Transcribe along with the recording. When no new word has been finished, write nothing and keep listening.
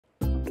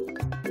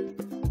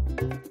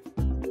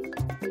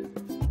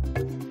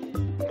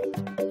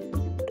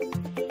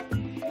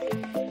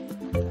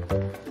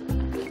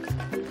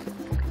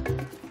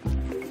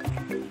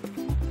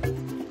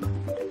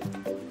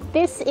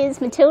This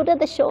is Matilda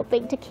the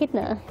short-beaked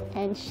echidna,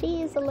 and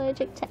she is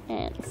allergic to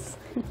ants.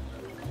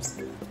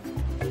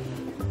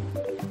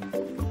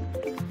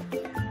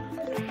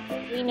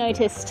 We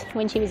noticed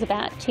when she was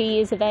about 2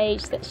 years of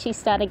age that she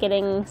started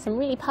getting some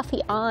really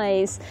puffy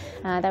eyes.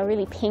 They were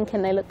really pink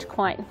and they looked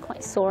quite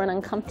sore and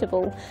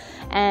uncomfortable.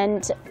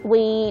 And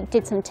we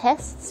did some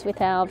tests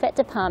with our vet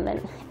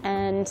department,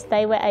 and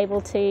they were able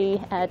to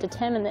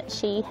determine that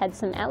she had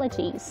some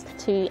allergies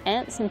to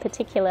ants in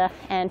particular,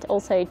 and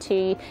also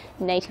to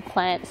native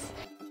plants.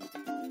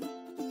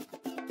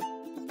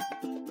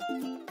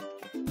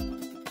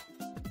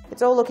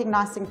 It's all looking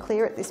nice and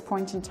clear at this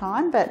point in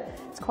time, but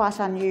it's quite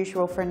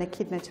unusual for an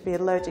echidna to be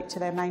allergic to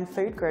their main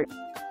food group.